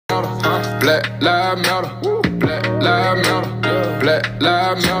Black lives matter, black lives matter, black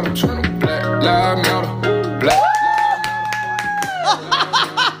lives matter, black lives matter, black.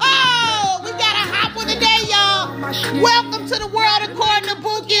 We got a hot one today, y'all. Welcome to the world according to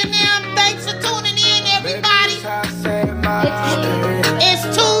Bookie and them. Thanks for tuning in, everybody. It's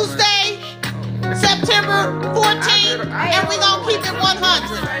Tuesday, September 14th, and we're going to keep it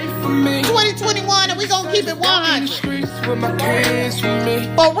 100. 2021, and we're going to keep it 100.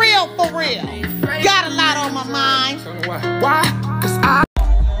 For real, for real. Got a lot on my mind.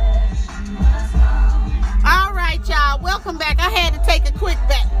 All right, y'all. Welcome back. I had to take a quick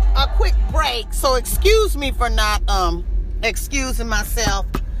break, so excuse me for not excusing myself.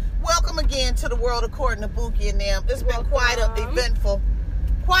 Welcome again to the world according to Bookie and them. It's been quite an eventful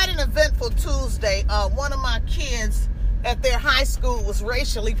Tuesday. One of my kids at their high school was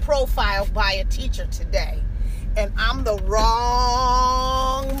racially profiled by a teacher today. And I'm the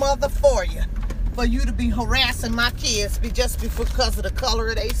wrong mother for you to be harassing my kids just because of the color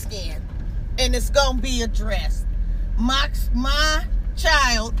of their skin. And it's going to be addressed. My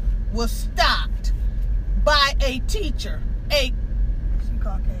child was stopped by a teacher, a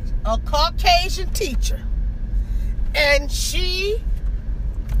Caucasian teacher. And he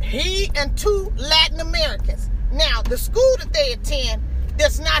and two Latin Americans. Now, the school that they attend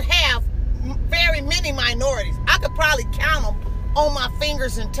does not have very many minorities. I could probably count them on my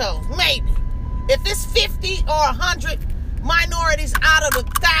fingers and toes, maybe. If it's 50 or 100 minorities out of the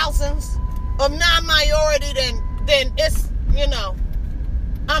thousands of non-minority, then it's,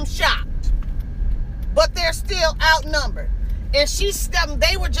 I'm shocked. But they're still outnumbered. And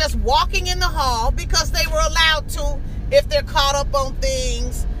they were just walking in the hall because they were allowed to, if they're caught up on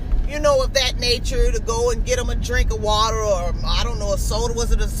things, of that nature, to go and get them a drink of water, or I don't know, a soda.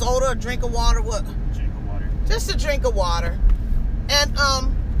 Was it a soda or a drink of water? What? Drink of water. Just a drink of water. And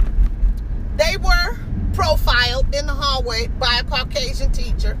they were profiled in the hallway by a Caucasian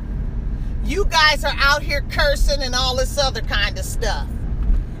teacher. You guys are out here cursing and all this other kind of stuff.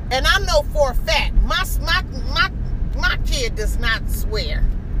 And I know for a fact, my kid does not swear.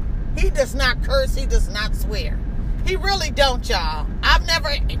 He does not curse. He does not swear. He really don't, y'all. I've never,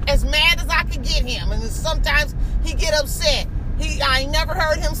 as mad as I could get him, and sometimes he get upset. I ain't never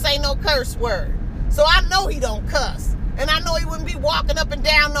heard him say no curse word. So I know he don't cuss. And I know he wouldn't be walking up and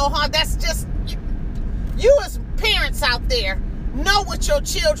down no harm. That's just, you as parents out there, know what your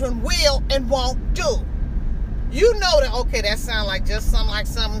children will and won't do. You know that, okay, that sounds like just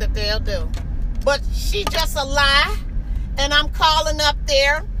something that they'll do. But she just a lie, and I'm calling up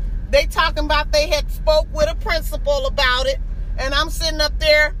there. They talking about they had spoke with a principal about it, and I'm sitting up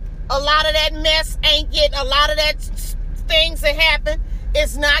there. A lot of that mess ain't getting, a lot of that things that happen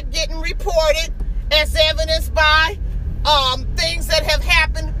is not getting reported as evidenced by things that have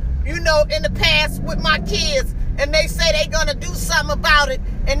happened, in the past with my kids, and they say they gonna do something about it,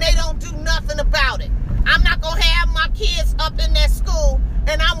 and they don't do nothing about it. I'm not gonna have my kids up in that school,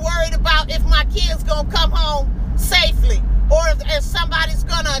 and I'm worried about if my kids gonna come home safely, or if somebody's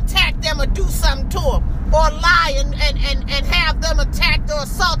gonna attack them or do something to them, or lie and have them attacked or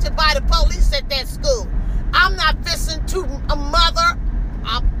assaulted by the police at that school. I'm not fixing to a mother.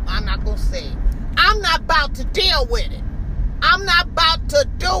 I'm not gonna say it. I'm not about to deal with it. I'm not about to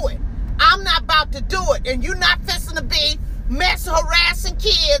do it. I'm not about to do it. And you're not fixing to be harassing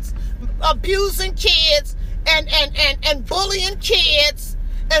kids, abusing kids, and bullying kids,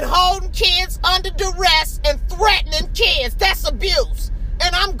 and holding kids under duress and threatening kids. That's abuse.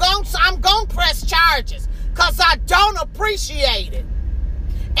 And I'm going to press charges because I don't appreciate it.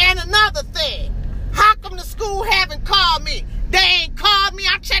 And another thing, how come the school haven't called me? They ain't called me.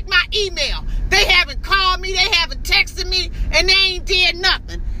 I checked my email. They haven't called me. They haven't texted me, and they ain't did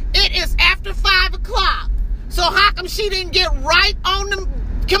nothing. It is after 5 o'clock. So how come she didn't get right on the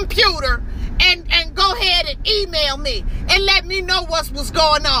computer and go ahead and email me and let me know what was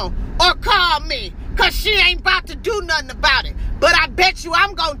going on, or call me, because she ain't about to do nothing about it. But I bet you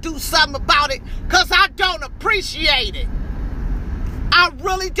I'm going to do something about it, because I don't appreciate it. I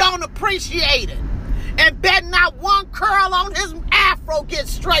really don't appreciate it. And bet not one curl on his afro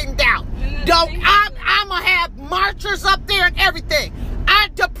gets straightened out. I'm going to have marchers up there and everything.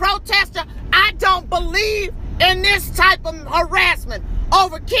 The protester, I don't believe in this type of harassment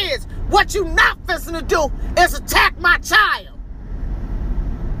over kids. What you not fixing to do is attack my child.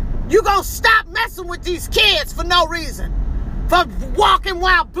 You gonna stop messing with these kids for no reason, for walking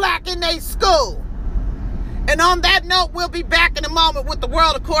while black in their school. And on that note, we'll be back in a moment with the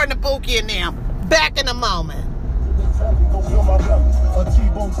world according to Bookie and them. Back in a moment.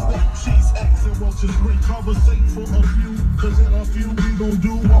 She's asking, won't you conversate for a few? Cause in a few we gon'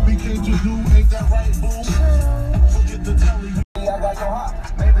 do what we you, ain't that right, boo? Forget the telly. I got your heart.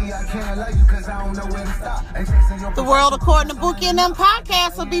 Maybe I can't love you because I don't know where to stop. The World According to Bookie and them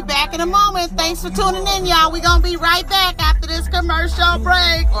podcast will be back in a moment. Thanks for tuning in, y'all. We're going to be right back after this commercial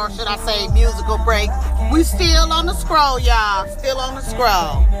break. Or should I say musical break. We still on the scroll, y'all. Still on the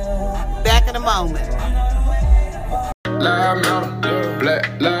scroll. Back in a moment.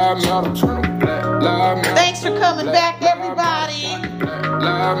 Thanks for coming back, everybody.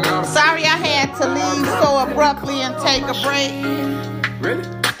 Sorry I had to leave so abruptly and take a break. Really?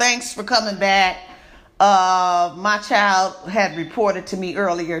 Thanks for coming back. My child had reported to me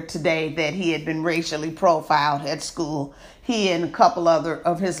earlier today that he had been racially profiled at school. He and a couple other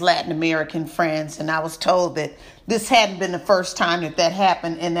of his Latin American friends, and I was told that this hadn't been the first time that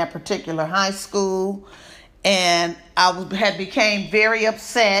happened in that particular high school. And I had became very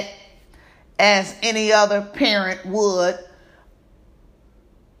upset, as any other parent would,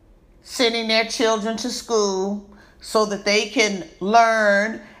 sending their children to school so that they can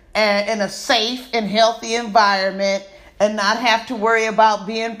learn in a safe and healthy environment and not have to worry about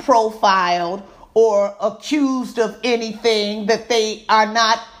being profiled or accused of anything that they are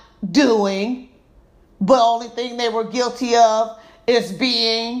not doing. But the only thing they were guilty of is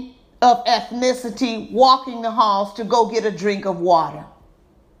being of ethnicity, walking the halls to go get a drink of water.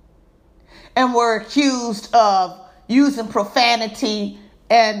 And were accused of using profanity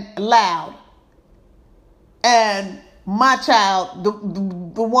and loud. And my child,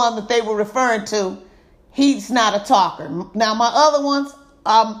 the one that they were referring to, he's not a talker. Now, my other ones,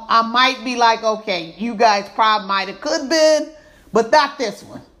 I might be like, okay, you guys probably might have could been, but not this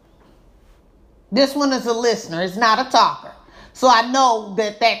one. This one is a listener. It's not a talker. So I know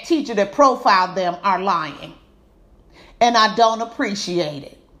that teacher that profiled them are lying. And I don't appreciate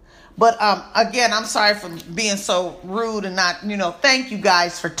it. But again, I'm sorry for being so rude and not, thank you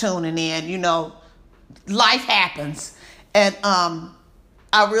guys for tuning in. Life happens. And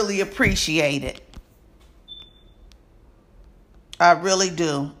I really appreciate it. I really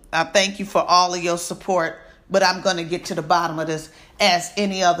do. I thank you for all of your support. But I'm going to get to the bottom of this as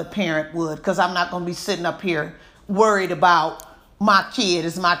any other parent would. Because I'm not going to be sitting up here worried about my kid.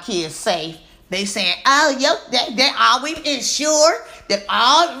 Is my kid safe? They saying, they're always ensure that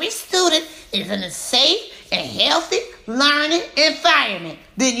every student is in a safe and healthy learning environment.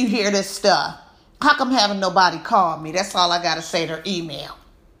 Then you hear this stuff. How come haven't nobody called me? That's all I got to say to their email.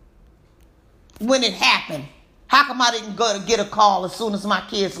 When it happened, how come I didn't go to get a call as soon as my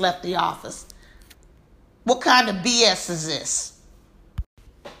kids left the office? What kind of BS is this?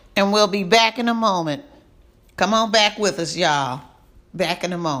 And we'll be back in a moment. Come on back with us, y'all. Back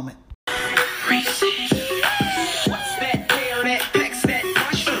in a moment. What's that tail, that pecs, that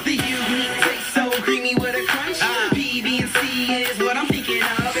punch? The unique taste so creamy with a crunch. PB and C is what I'm thinking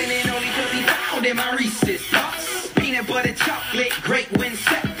of, and it only could be found in my Reese's Puffs. Peanut butter chocolate, great when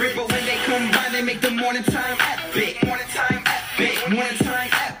separate, but when they combine, they make the morning time epic. Morning time epic. Morning time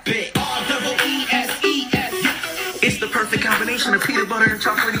epic. R-double-E-S-E-S. It's the perfect combination of peanut butter and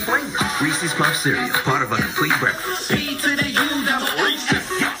chocolatey flavors. Reese's Puff cereal, part of a complete breakfast. P to the U, double Reese's.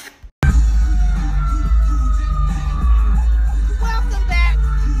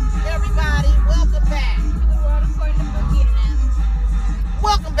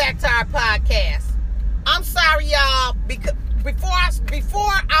 Welcome back to our podcast. I'm sorry, y'all, because before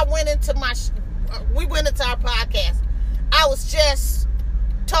I went into we went into our podcast, I was just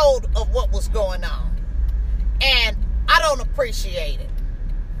told of what was going on, and I don't appreciate it.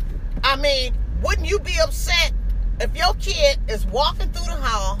 I mean, wouldn't you be upset if your kid is walking through the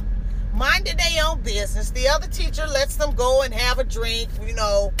hall, minding their own business, the other teacher lets them go and have a drink,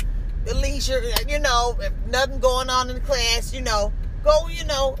 the leisure, if nothing going on in the class, go,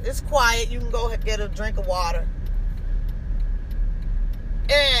 it's quiet. You can go and get a drink of water.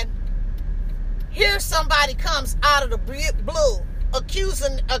 And here somebody comes out of the blue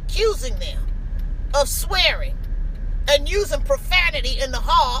accusing them of swearing and using profanity in the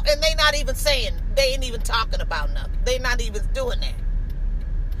hall, and they ain't even talking about nothing. They not even doing that.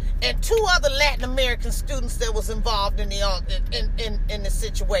 And two other Latin American students that was involved in the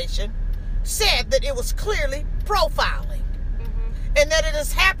situation said that it was clearly profiling. And that it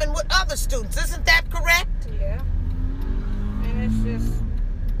has happened with other students. Isn't that correct? Yeah. And it's just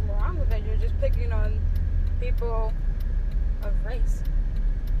wrong with it. You're just picking on people of race.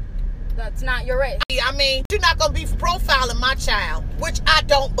 That's not your race. I mean, you're not going to be profiling my child, which I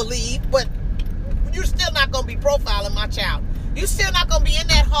don't believe, but you're still not going to be profiling my child. You're still not going to be in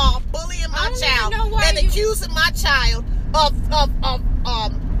that hall bullying my child and accusing my child of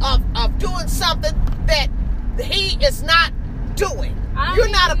doing something that he is not doing. I don't You're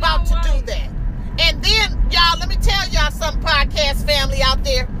not even about know to why. do that. And then, y'all, let me tell y'all something, podcast family out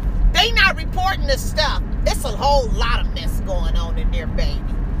there. They not reporting this stuff. It's a whole lot of mess going on in there, baby.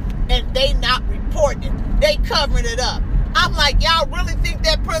 And they not reporting it. They covering it up. I'm like, y'all really think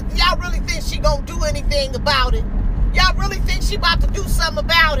y'all really think she gonna do anything about it? Y'all really think she about to do something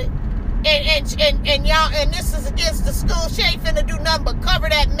about it? And y'all, and this is against the school. She ain't finna do nothing but cover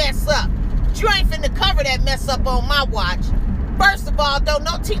that mess up. You ain't finna cover that mess up on my watch. First of all, though,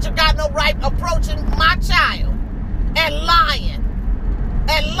 no teacher got no right approaching my child and lying,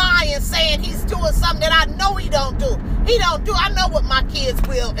 saying he's doing something that I know he don't do. I know what my kids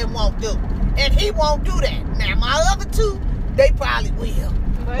will and won't do. And he won't do that. Now, my other two, they probably will.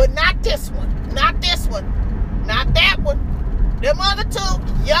 But not this one. Not this one. Not that one. Them other two,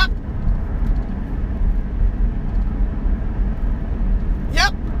 yup.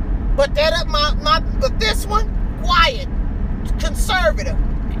 Yep. But but this one, quiet, conservative.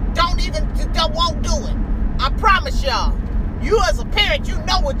 Won't do it. I promise y'all. You as a parent, you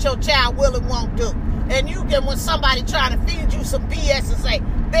know what your child will and won't do. And you get when somebody trying to feed you some BS and say,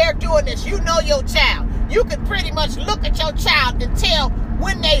 they're doing this, you know your child. You can pretty much look at your child and tell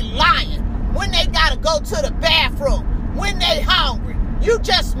when they lying, when they gotta go to the bathroom, when they hungry. You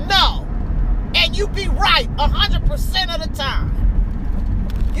just know. And you be right 100% of the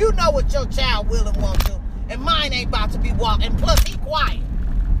time. You know what your child will and won't do. And mine ain't about to be walking. And plus, he quiet.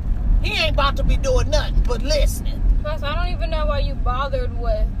 He ain't about to be doing nothing but listening. Plus, I don't even know why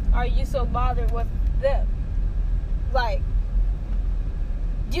are you so bothered with them? Like,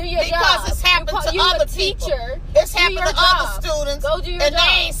 do your job. Because it's happened to other people. It's happened to other students. Go do your and job.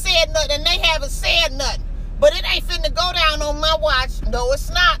 they ain't said nothing. And they haven't said nothing. But it ain't finna go down on my watch. No, it's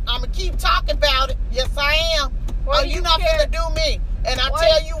not. I'm going to keep talking about it. Yes, I am. You're not finna do me. And I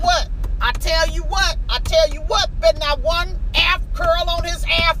tell you what, but not one curl on his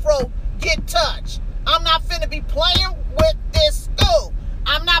afro get touched. I'm not finna be playing with this school.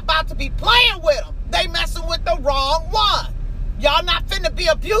 I'm not about to be playing with them. They messing with the wrong one. Y'all not finna be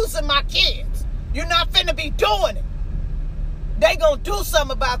abusing my kids. You're not finna be doing it. They gonna do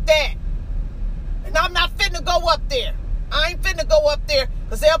something about that. And I'm not finna go up there. I ain't finna go up there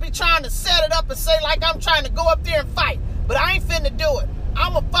because they'll be trying to set it up and say like I'm trying to go up there and fight. But I ain't finna do it.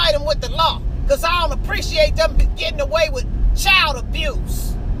 I'm gonna fight them with the law because I don't appreciate them getting away with child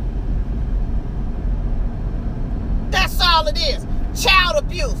abuse. That's all it is. Child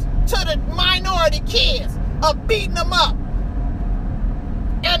abuse to the minority kids of beating them up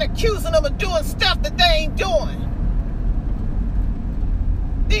and accusing them of doing stuff that they ain't doing.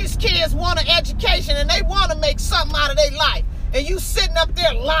 These kids want an education and they want to make something out of their life. And you sitting up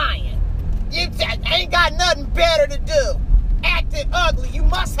there lying. You ain't got nothing better to do. Acting ugly. You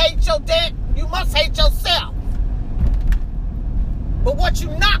must hate you must hate yourself. But what you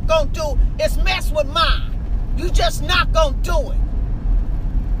not gonna do is mess with mine. You just not gonna do it.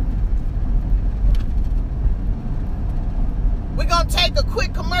 We're gonna take a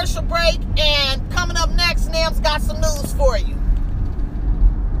quick commercial break, and coming up next, Nam's got some news for you.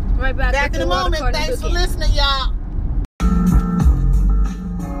 Right back in a moment. Thanks for listening, y'all.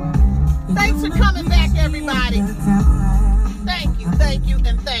 Thanks for coming back, everybody. Thank you,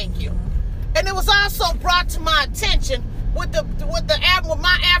 and thank you. And it was also brought to my attention with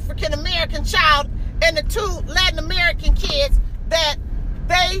my African American child and the two Latin American kids that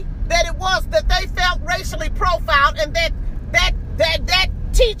they felt racially profiled, and that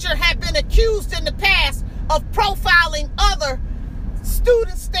teacher had been accused in the past of profiling other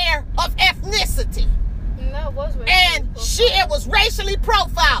students there of ethnicity. No, it was racially it was racially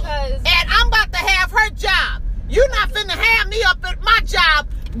profiled. And I'm about to have her job. You're not finna have me up at my job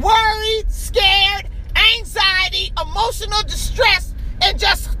worried, scared, anxiety, emotional distress, and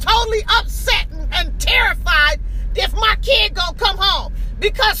just totally upset and terrified if my kid gonna come home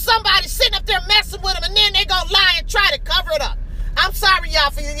because somebody's sitting up there messing with him, and then they gonna lie and try to cover it up. I'm sorry,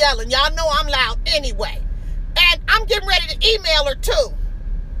 y'all, for yelling. Y'all know I'm loud anyway. And I'm getting ready to email her too.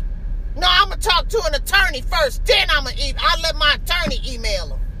 No, I'm gonna talk to an attorney first, then I'll let my attorney email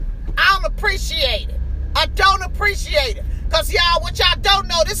her. I don't appreciate it. I don't appreciate it. Because y'all, what y'all don't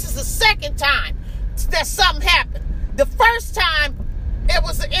know, this is the second time that something happened. The first time, it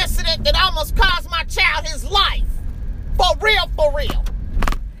was an incident that almost cost my child his life. For real.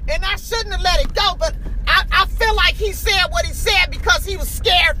 And I shouldn't have let it go, but I feel like he said what he said because he was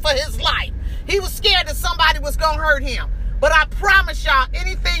scared for his life. He was scared that somebody was going to hurt him. But I promise y'all,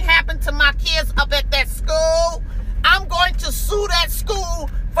 anything happened to my kids up at that school, I'm going to sue that school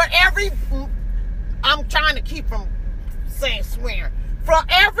for I'm trying to keep from saying swearing, for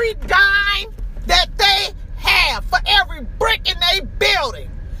every dime that they have, for every brick in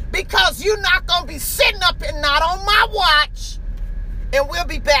because you're not going to be sitting up and not on my watch. And we'll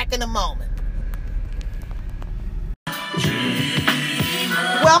be back in a moment.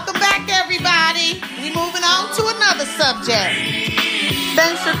 Welcome back, everybody. We're moving on to another subject.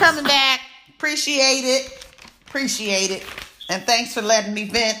 Thanks for coming back. Appreciate it. And thanks for letting me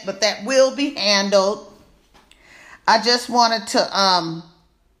vent, but that will be handled. I just wanted to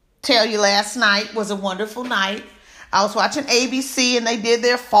tell you last night was a wonderful night. I was watching ABC and they did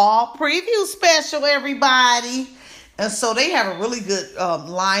their fall preview special, everybody. And so they have a really good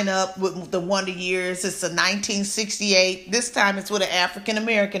lineup with the Wonder Years. It's a 1968. This time it's with an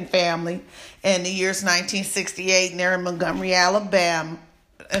African-American family. And the year's 1968, and they're in Montgomery, Alabama.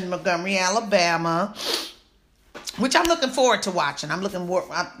 Which I'm looking forward to watching. I'm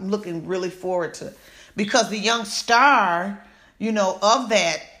looking really forward to, because the young star, of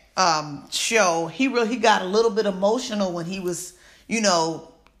that show, he got a little bit emotional when he was,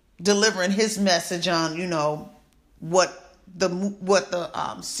 delivering his message on, what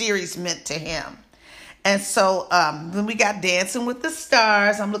the series meant to him. And so then we got Dancing with the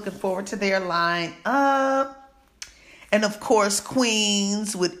Stars. I'm looking forward to their line up. And of course,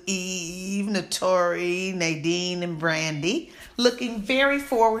 Queens with Eve, Notori, Nadine, and Brandy. Looking very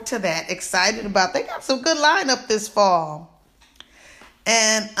forward to that. Excited about. They got some good lineup this fall.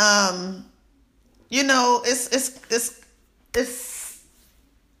 And it's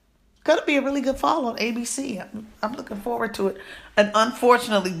gonna be a really good fall on ABC. I'm looking forward to it. And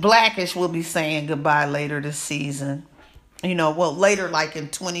unfortunately, Blackish will be saying goodbye later this season. Later, like in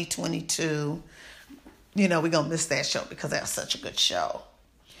 2022. We're going to miss that show because that was such a good show.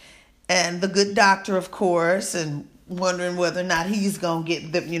 And The Good Doctor, of course, and wondering whether or not he's going to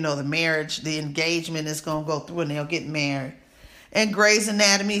get the marriage, the engagement is going to go through and they'll get married. And Grey's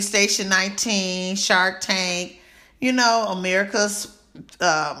Anatomy, Station 19, Shark Tank, America's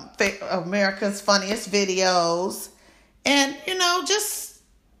Funniest Videos. And, just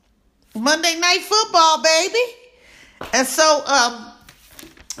Monday Night Football, baby. And so,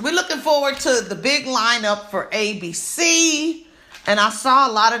 we're looking forward to the big lineup for ABC. And I saw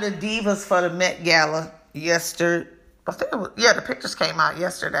a lot of the divas for the Met Gala yesterday. The pictures came out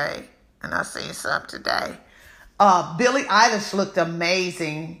yesterday. And I seen some today. Billie Eilish looked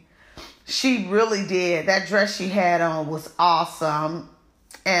amazing. She really did. That dress she had on was awesome.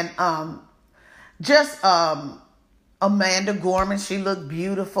 And Amanda Gorman, she looked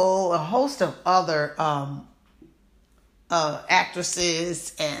beautiful. A host of other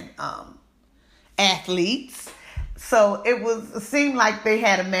actresses and athletes. So it seemed like they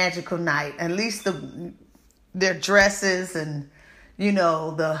had a magical night. At least their dresses and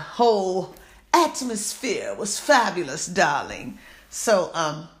the whole atmosphere was fabulous, darling. So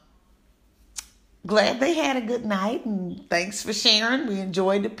glad they had a good night, and thanks for sharing. We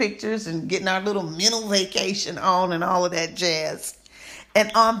enjoyed the pictures and getting our little mental vacation on and all of that jazz. And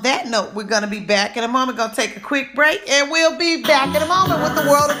on that note, we're going to be back in a moment. Going to take a quick break, and we'll be back in a moment with the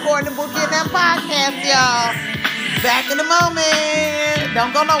World According to Bookie and Them podcast, y'all. Back in a moment.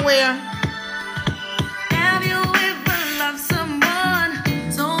 Don't go nowhere. Have you ever loved someone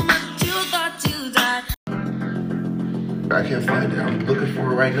so much you thought you died? I can't find it. I'm looking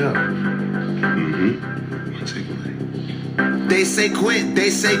for it right now. One second. They say quit, they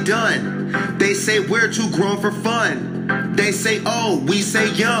say done. They say we're too grown for fun. They say old, we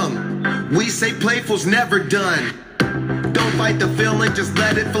say young. We say playful's never done. Don't fight the feeling, just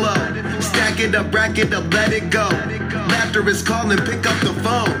let it flow. Stack it up, rack it up, let it go. Laughter is calling, pick up the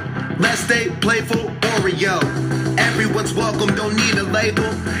phone. Let's stay playful, Oreo. Everyone's welcome, don't need a label.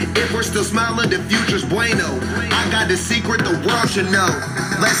 If we're still smiling, the future's bueno. I got a secret the world should know.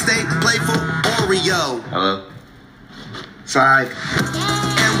 Let's stay playful, Oreo. Hello? Side.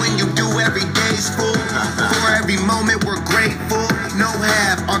 And when you do, every day's full. For every moment we're grateful. No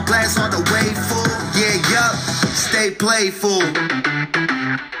half, our glass all the way full. Yeah, yup, stay playful.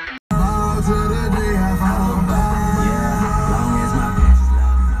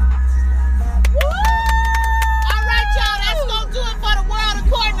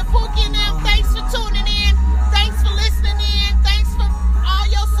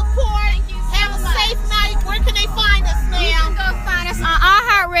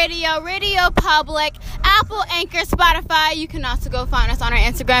 Radio Public, Apple, Anchor, Spotify. You can also go find us on our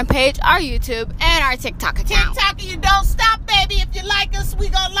Instagram page, our YouTube, and our TikTok account. TikTok, you don't stop, baby. If you like us, we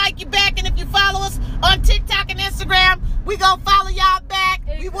gonna like you back. And if you follow us on TikTok and Instagram, we gonna follow y'all back.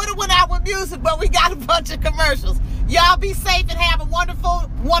 We would've went out with music, but we got a bunch of commercials. Y'all be safe and have a wonderful,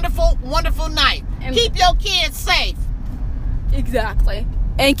 wonderful, wonderful night. And keep your kids safe. Exactly.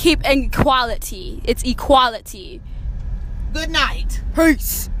 And keep equality. It's equality. Good night.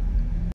 Peace.